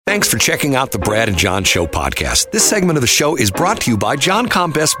Thanks for checking out the Brad and John Show podcast. This segment of the show is brought to you by John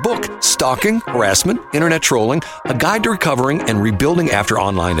Combest's book, Stalking, Harassment, Internet Trolling, A Guide to Recovering and Rebuilding After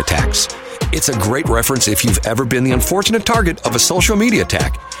Online Attacks. It's a great reference if you've ever been the unfortunate target of a social media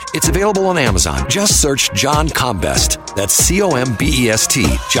attack. It's available on Amazon. Just search John Combest. That's C-O-M-B-E-S-T,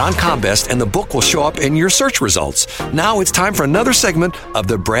 John Combest, and the book will show up in your search results. Now it's time for another segment of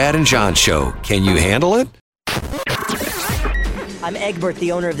the Brad and John Show. Can you handle it? I'm Egbert,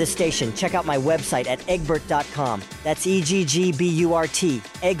 the owner of this station. Check out my website at egbert.com. That's E-G-G-B-U-R-T,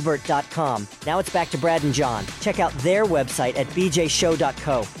 egbert.com. Now it's back to Brad and John. Check out their website at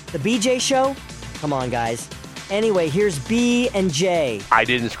bjshow.co. The BJ Show? Come on, guys. Anyway, here's B and J. I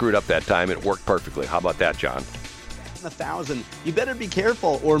didn't screw it up that time. It worked perfectly. How about that, John? 1,000. You better be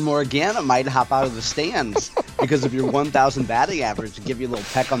careful, or Morgana might hop out of the stands because of your 1,000 batting average and give you a little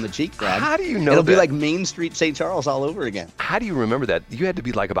peck on the cheek, Brad. How do you know It'll that? be like Main Street St. Charles all over again. How do you remember that? You had to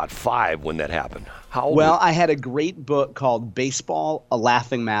be like about 5 when that happened. How old Well, I had a great book called Baseball, A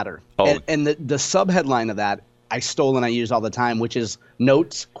Laughing Matter. Oh. And the subheadline of that I stole and I use all the time, which is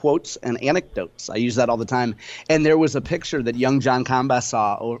notes, quotes, and anecdotes. I use that all the time. And there was a picture that young John Combest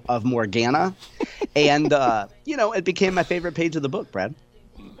saw of Morgana. And, it became my favorite page of the book, Brad.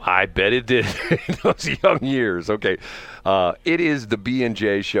 I bet it did in those young years. Okay. It is the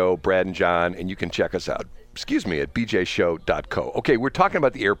B&J Show, Brad and John, and you can check us out. At bjshow.co. Okay, we're talking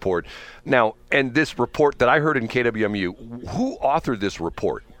about the airport now, and this report that I heard in KWMU. Who authored this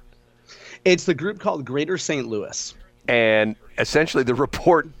report? It's the group called Greater St. Louis. And essentially the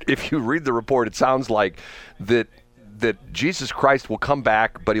report, if you read the report, it sounds like that Jesus Christ will come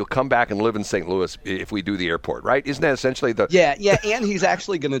back, but he'll come back and live in St. Louis if we do the airport, right? Isn't that essentially the... Yeah, and he's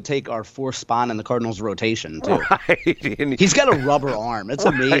actually going to take our fourth spot in the Cardinals' rotation, too. Right. And he's got a rubber arm. It's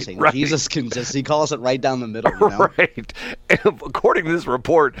amazing. Right. Jesus can he calls it right down the middle, you know? Right. And according to this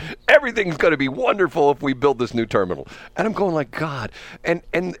report, everything's going to be wonderful if we build this new terminal. And I'm going like, God. And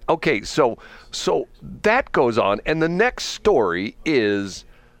okay, so that goes on. And the next story is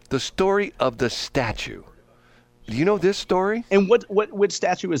the story of the statue. Do you know this story? And which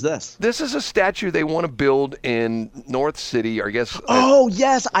statue is this? This is a statue they want to build in North City, or I guess. Oh,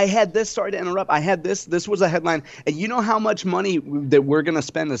 yes. I had this. Sorry to interrupt. I had this. This was a headline. And you know how much money that we're going to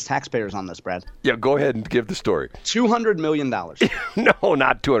spend as taxpayers on this, Brad? Yeah, go ahead and give the story. $200 million. No,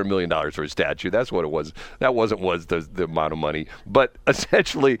 not $200 million for a statue. That's what it was. That wasn't the amount of money. But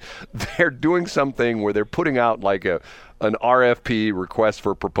essentially, they're doing something where they're putting out like an RFP, request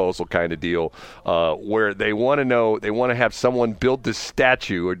for proposal kind of deal, where they want to have someone build this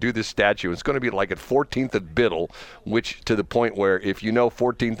statue or do this statue. It's going to be like at 14th and Biddle, which to the point where if you know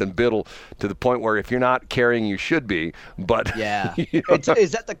 14th and Biddle, to the point where if you're not carrying, you should be. But yeah,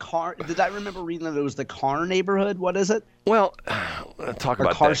 is that the car? Did I remember reading that it was the Carr neighborhood? What is it? Well, talk or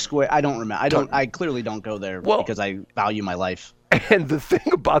about Carr that. Square. I don't remember. I clearly don't go there because I value my life. And the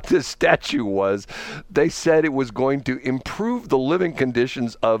thing about this statue was they said it was going to improve the living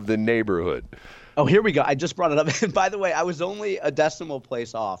conditions of the neighborhood. Oh, here we go. I just brought it up. And by the way, I was only a decimal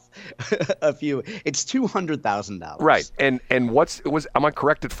place off a few. It's $200,000. Right. And am I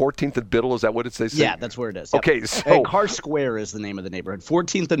correct at 14th and Biddle? Is that what it says? Yeah, that's where it is. Yep. Okay, so Carr Square is the name of the neighborhood.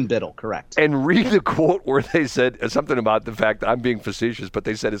 14th and Biddle, correct. And read the quote where they said something about the fact that I'm being facetious, but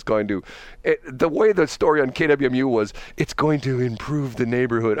they said it's going to, the way the story on KWMU was, it's going to improve the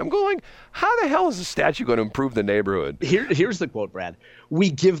neighborhood. I'm going, how the hell is a statue going to improve the neighborhood? Here's the quote, Brad. We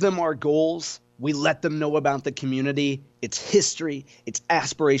give them our goals. We let them know about the community, its history, its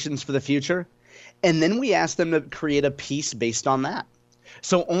aspirations for the future. And then we ask them to create a piece based on that.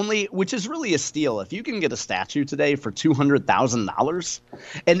 So which is really a steal. If you can get a statue today for $200,000.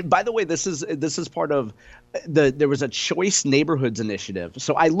 And by the way, this is part of there was a Choice Neighborhoods initiative.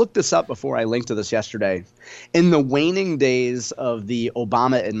 So I looked this up before I linked to this yesterday. In the waning days of the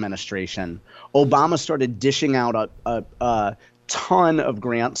Obama administration, Obama started dishing out a ton of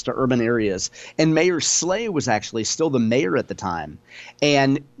grants to urban areas. And Mayor Slay was actually still the mayor at the time.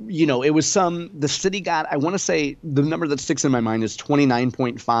 And, it was the city got, I want to say the number that sticks in my mind is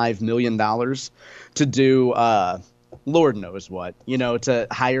 $29.5 million to do, Lord knows what, to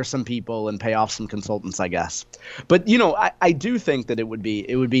hire some people and pay off some consultants, I guess. But, I do think that it would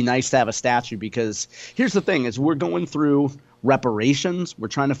be nice to have a statue, because here's the thing is we're going through reparations. We're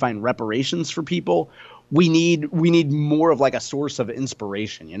trying to find reparations for people. We need more of like a source of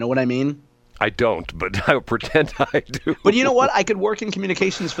inspiration. You know what I mean? I don't, but I pretend I do. But you know what? I could work in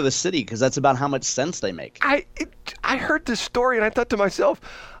communications for the city because that's about how much sense they make. I heard this story and I thought to myself,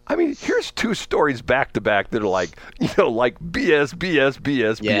 I mean, here's two stories back to back that are like BS, BS,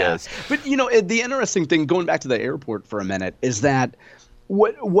 BS, yeah. BS. But the interesting thing, going back to the airport for a minute, is that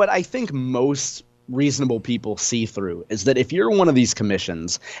What I think most reasonable people see through is that if you're one of these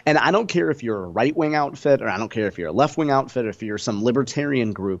commissions, and I don't care if you're a right-wing outfit or I don't care if you're a left-wing outfit or if you're some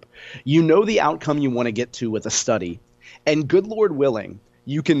libertarian group, you know the outcome you want to get to with a study. And good Lord willing,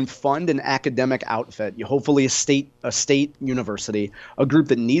 you can fund an academic outfit, hopefully a state university, a group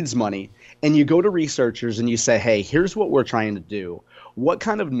that needs money, and you go to researchers and you say, hey, here's what we're trying to do. What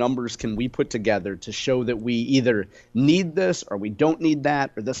kind of numbers can we put together to show that we either need this or we don't need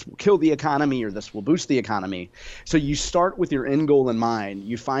that, or this will kill the economy or this will boost the economy? So you start with your end goal in mind.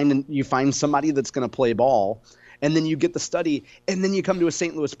 You find somebody that's going to play ball, and then you get the study, and then you come to a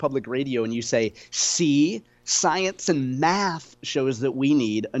St. Louis public radio and you say, see, science and math shows that we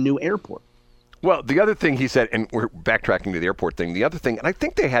need a new airport. Well, the other thing he said, and we're backtracking to the airport thing, the other thing, and I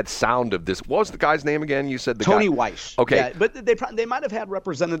think they had sound of this. What was the guy's name again? You said Tony Weiss. Okay. Yeah, but they might have had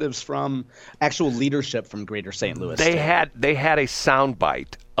representatives from actual leadership from Greater St. Louis. They had a sound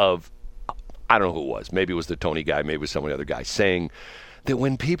bite of, I don't know who it was. Maybe it was the Tony guy, maybe it was some other guy, saying that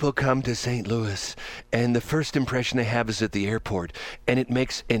when people come to St. Louis and the first impression they have is at the airport, and it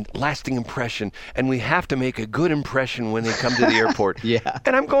makes a lasting impression, and we have to make a good impression when they come to the airport. Yeah.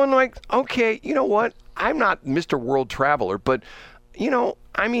 And I'm going like, okay, you know what? I'm not Mr. World Traveler, but,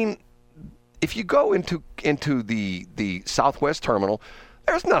 I mean, if you go into the Southwest Terminal,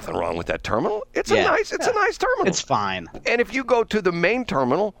 there's nothing wrong with that terminal. It's a nice terminal. It's fine. And if you go to the main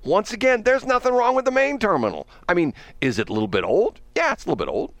terminal, once again, there's nothing wrong with the main terminal. I mean, is it a little bit old? Yeah, it's a little bit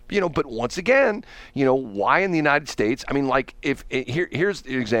old. But once again, why in the United States? I mean, like, here's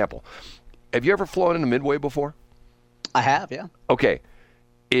the example. Have you ever flown into Midway before? I have, yeah. Okay.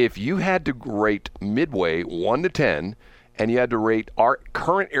 If you had to rate Midway 1 to 10, and you had to rate our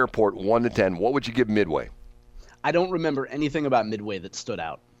current airport 1 to 10, what would you give Midway? I don't remember anything about Midway that stood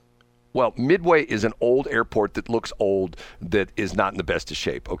out. Well, Midway is an old airport that looks old, that is not in the best of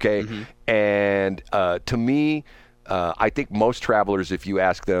shape, okay? Mm-hmm. And to me, I think most travelers, if you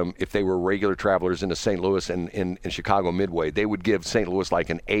ask them if they were regular travelers into St. Louis and in Chicago Midway, they would give St. Louis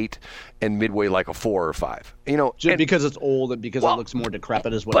like an 8 and Midway like a 4 or 5. Just because it's old and because it looks more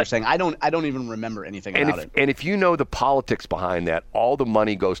decrepit is what I'm saying. I don't even remember anything about it. And if you know the politics behind that, all the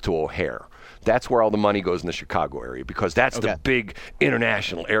money goes to O'Hare. That's where all the money goes in the Chicago area, because that's the big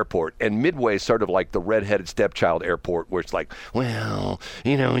international airport. And Midway is sort of like the redheaded stepchild airport, where it's like,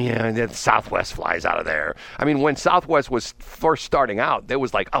 that Southwest flies out of there. I mean, when Southwest was first starting out, there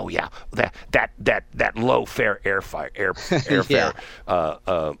was like, oh yeah, that low fare airfare.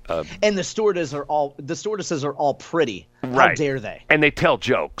 And the stewardesses are all pretty. Right. How dare they? And they tell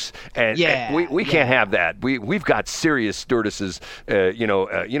jokes. And we can't have that. We've got serious stewardesses. I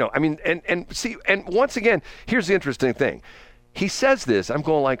mean, and see, and once again, here's the interesting thing. He says this, I'm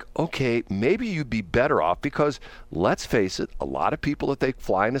going like, okay, maybe you'd be better off, because let's face it, a lot of people that they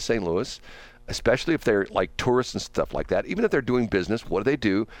fly into St. Louis, especially if they're like tourists and stuff like that, even if they're doing business, what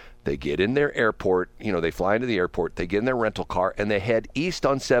do? They get in their airport, they fly into the airport, they get in their rental car, and they head east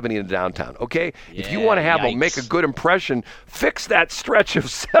on 70 into downtown, okay? Yeah, if you want to make a good impression, fix that stretch of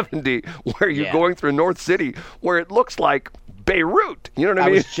 70 where you're going through North City, where it looks like Beirut. You know what I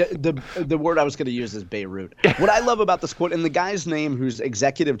mean? The word I was going to use is Beirut. What I love about this quote, and the guy's name who's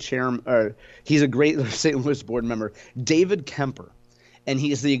executive chairman, he's a great St. Louis board member, David Kemper. And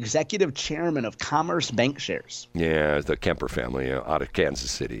he's the executive chairman of Commerce Bankshares. Yeah, it's the Kemper family out of Kansas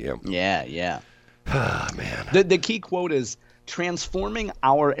City. Yeah. Ah, man. The key quote is, transforming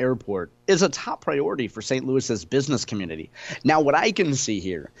our airport is a top priority for St. Louis's business community. Now, what I can see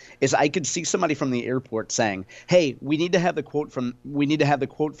here is I could see somebody from the airport saying, hey, we need to have the quote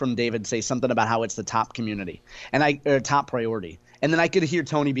from David say something about how it's the top community and top priority. And then I could hear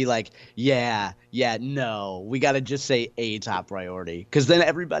Tony be like, no, we got to just say a top priority. Because then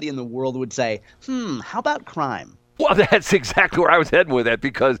everybody in the world would say, how about crime? Well, that's exactly where I was heading with that,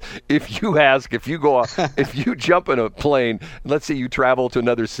 because if you jump in a plane, let's say you travel to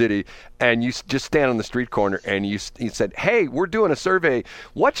another city and you just stand on the street corner and you said, hey, we're doing a survey.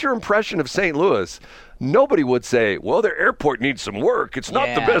 What's your impression of St. Louis? Nobody would say, well, their airport needs some work. It's not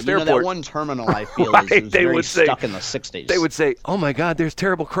the best airport. That one terminal, I feel, is very stuck in the 60s. They would say, oh, my God, there's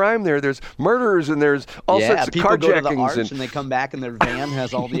terrible crime there. There's murders and there's all sorts of carjackings. People go to the Arch and they come back and their van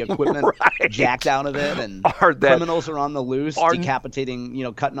has all the equipment jacked out of it. And criminals are on the loose,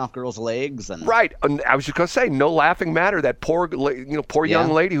 decapitating, cutting off girls' legs. And right. And I was just going to say, no laughing matter. That poor young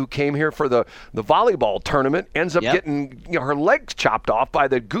lady who came here for the volleyball tournament ends up getting her legs chopped off by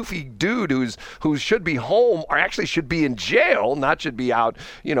the goofy dude who should be be home or actually should be in jail, not should be out.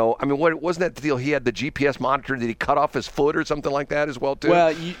 I mean, wasn't that the deal? He had the GPS monitor. Did he cut off his foot or something like that as well, too?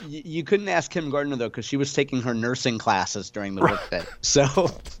 Well, you couldn't ask Kim Gardner, though, because she was taking her nursing classes during the workday. So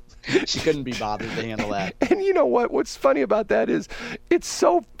she couldn't be bothered to handle that. And you know what? What's funny about that is it's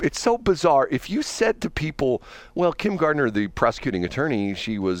so bizarre. If you said to people, well, Kim Gardner, the prosecuting attorney,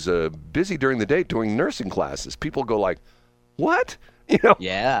 she was busy during the day doing nursing classes, people go like, what?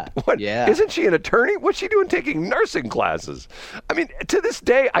 Yeah. What? Yeah. Isn't she an attorney? What's she doing taking nursing classes? I mean, to this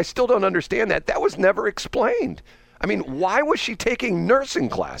day, I still don't understand that. That was never explained. I mean, why was she taking nursing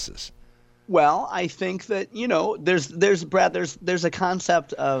classes? Well, I think that, there's a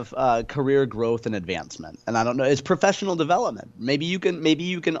concept of career growth and advancement. And I don't know, it's professional development. Maybe you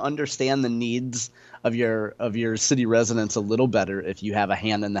can understand the needs of your city residents a little better if you have a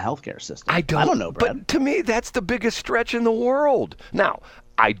hand in the healthcare system. I don't know, Brad. But to me, that's the biggest stretch in the world. Now,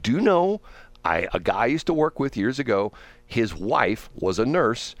 I do know a guy I used to work with years ago, his wife was a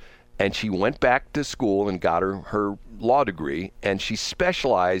nurse, and she went back to school and got her law degree, and she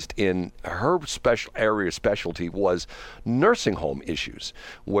specialized in her area of specialty was nursing home issues,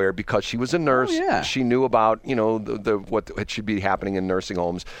 where because she was a nurse, she knew about what should be happening in nursing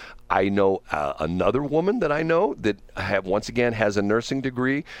homes. I know another woman that I know that once again has a nursing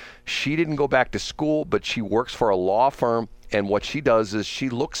degree. She didn't go back to school, but she works for a law firm, and what she does is she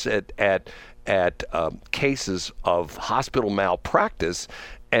looks at cases of hospital malpractice.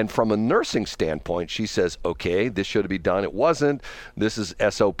 And from a nursing standpoint, she says, okay, this should be done. It wasn't. This is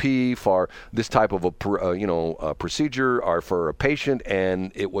SOP for this type of a procedure or for a patient, and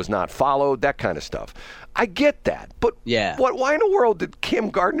it was not followed, that kind of stuff. I get that. But why in the world did Kim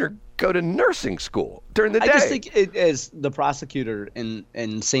Gardner go to nursing school during the day? I just think as the prosecutor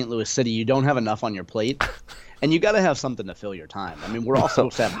in St. Louis City, you don't have enough on your plate. And you got to have something to fill your time. I mean, we're all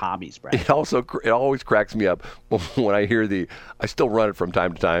supposed to have hobbies, Brad. It always cracks me up when I hear I still run it from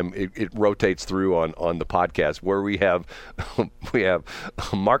time to time. It rotates through on the podcast where we have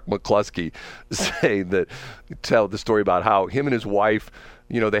Mark McCluskey tell the story about how him and his wife,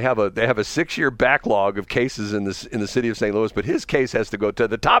 they have a 6-year backlog of cases in the city of St. Louis, but his case has to go to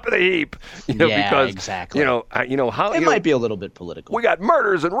the top of the heap. Because exactly. How it might be a little bit political. We got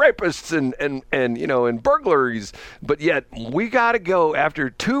murders and rapists and burglaries, but yet we got to go after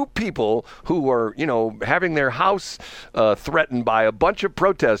 2 people who are having their house threatened by a bunch of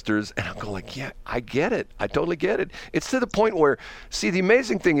protesters. And I'm going like, yeah, I get it. I totally get it. It's to the point where, see, the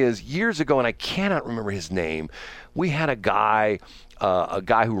amazing thing is years ago, and I cannot remember his name, we had a guy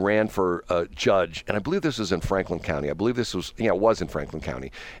who ran for judge, and I believe this was in Franklin County. I believe this was, it was in Franklin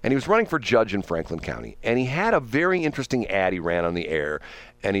County. And he was running for judge in Franklin County. And he had a very interesting ad he ran on the air.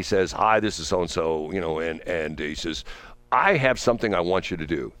 And he says, hi, this is so-and-so, and he says, I have something I want you to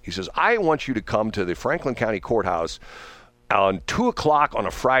do. He says, I want you to come to the Franklin County Courthouse on 2 o'clock on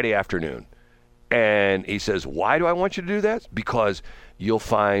a Friday afternoon. And he says, why do I want you to do that? Because you'll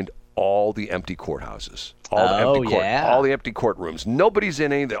find all the empty courthouses. All the empty courtrooms. Nobody's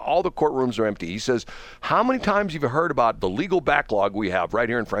in any. All the courtrooms are empty. He says, how many times have you heard about the legal backlog we have right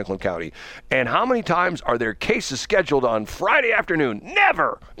here in Franklin County? And how many times are there cases scheduled on Friday afternoon?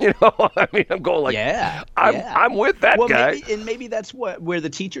 Never. I mean, I'm going like, I'm with that guy. Maybe that's where the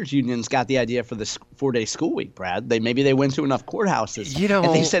teachers unions got the idea for the 4-day school week, Brad. Maybe they went to enough courthouses.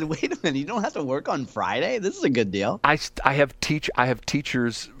 And they said, wait a minute, you don't have to work on Friday? This is a good deal. I have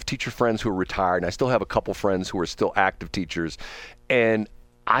teacher friends who are retired, and I still have a couple friends who are still active teachers, and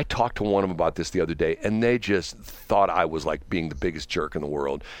I talked to one of them about this the other day, and they just thought I was like being the biggest jerk in the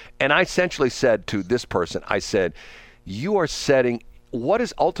world. And I essentially said to this person, I said, you are setting what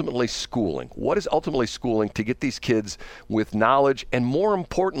is ultimately schooling? What is ultimately schooling to get these kids with knowledge, and more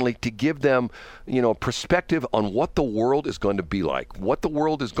importantly, to give them, perspective on what the world is going to be like, what the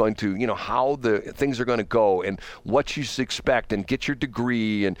world is going to, how the things are going to go, and what you should expect, and get your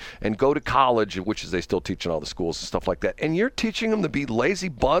degree, and go to college, which is they still teach in all the schools and stuff like that. And you're teaching them to be lazy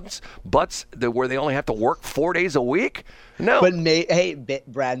butts where they only have to work 4 days a week? No. But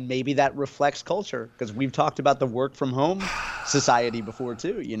Brad, maybe that reflects culture, because we've talked about the work from home society before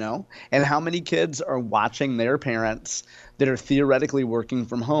too, and how many kids are watching their parents that are theoretically working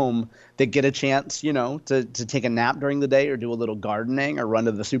from home that get a chance, to take a nap during the day or do a little gardening or run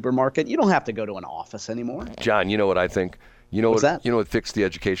to the supermarket. You don't have to go to an office anymore. John, you know what I think? What's that? You know what fixed the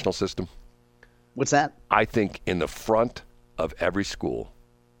educational system? What's that? I think in the front of every school,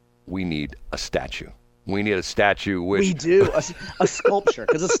 we need a statue. We need a statue. We do. A sculpture,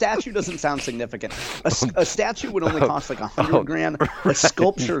 because a statue doesn't sound significant. A statue would only cost like $100,000. A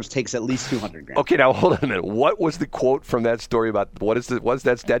sculpture takes at least $200,000. Okay, now hold on a minute. What was the quote from that story about what's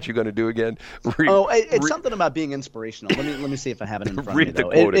that statue going to do again? It's something about being inspirational. Let me see if I have it in front of me. Read the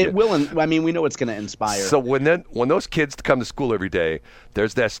quote again. It will. I mean, we know it's going to inspire. So when those kids come to school every day,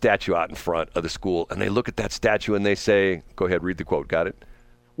 there's that statue out in front of the school, and they look at that statue and they say, "Go ahead, read the quote." Got it?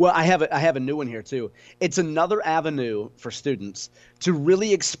 Well, I have a new one here too. It's another avenue for students to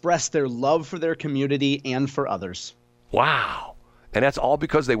really express their love for their community and for others. Wow. And that's all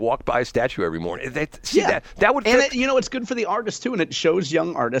because they walk by a statue every morning. That would And fit. it's good for the artists too, and it shows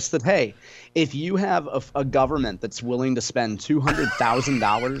young artists that, hey, if you have a government that's willing to spend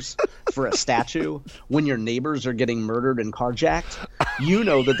 $200,000 for a statue when your neighbors are getting murdered and carjacked, you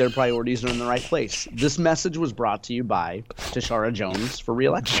know that their priorities are in the right place. This message was brought to you by Tashara Jones for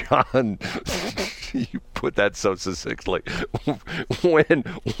re-election. John, you put that so succinctly. When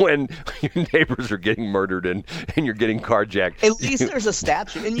your neighbors are getting murdered and you're getting carjacked. At least there's a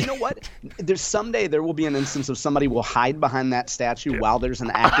statue. And you know what? Someday there will be an instance of somebody will hide behind that statue while there's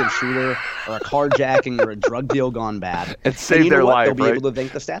an active shooter or a carjacking or a drug deal gone bad. And save their life, They'll be able to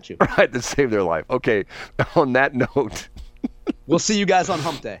thank the statue. Right, to save their life. Okay, on that note. We'll see you guys on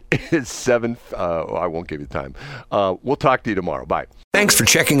Hump Day. It's 7. I won't give you time. We'll talk to you tomorrow. Bye. Thanks for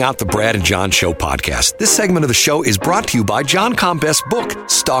checking out the Brad and John Show podcast. This segment of the show is brought to you by John Combest's book,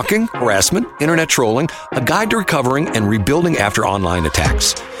 Stalking, Harassment, Internet Trolling, A Guide to Recovering and Rebuilding After Online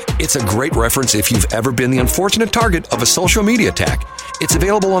Attacks. It's a great reference if you've ever been the unfortunate target of a social media attack. It's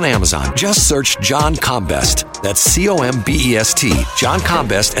available on Amazon. Just search John Combest. That's Combest, John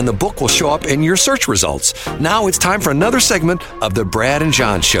Combest, and the book will show up in your search results. Now it's time for another segment of the Brad and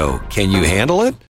John Show. Can you handle it?